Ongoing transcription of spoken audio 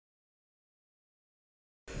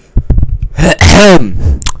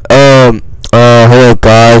Hello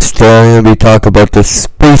guys, today I'm gonna be talking about the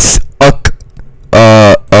Spaceuk,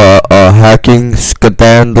 hacking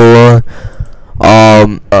scandal.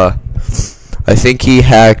 I think he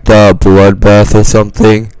hacked, Bloodbath or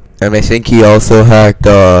something, and I think he also hacked,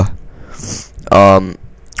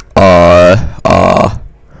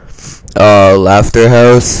 Laughter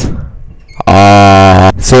House.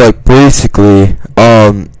 So like basically,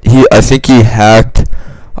 I think he hacked.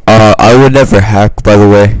 I would never hack, by the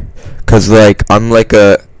way, cause like I'm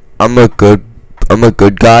a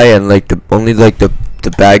good guy, and like only the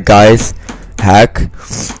bad guys hack.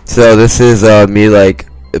 So this is me like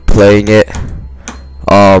playing it.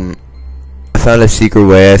 I found a secret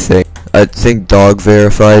way. I think dog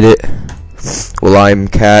verified it. Well, I'm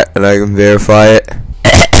cat and I can verify it.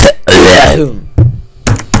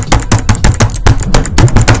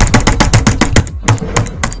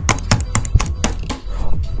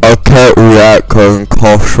 I can't react cause I'm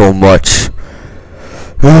cough so much.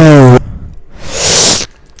 Yeah,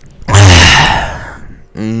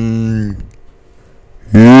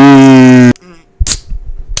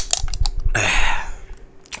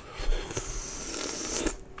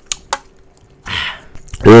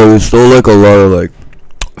 there's still like a lot of like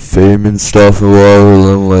fame and stuff and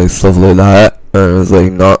whatever, and like stuff like that, and it was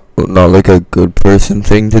like not like a good person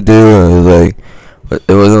thing to do, and it was like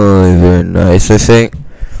it wasn't really very nice, I think.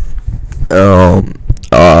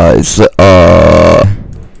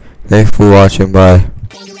 Thanks for watching, bye.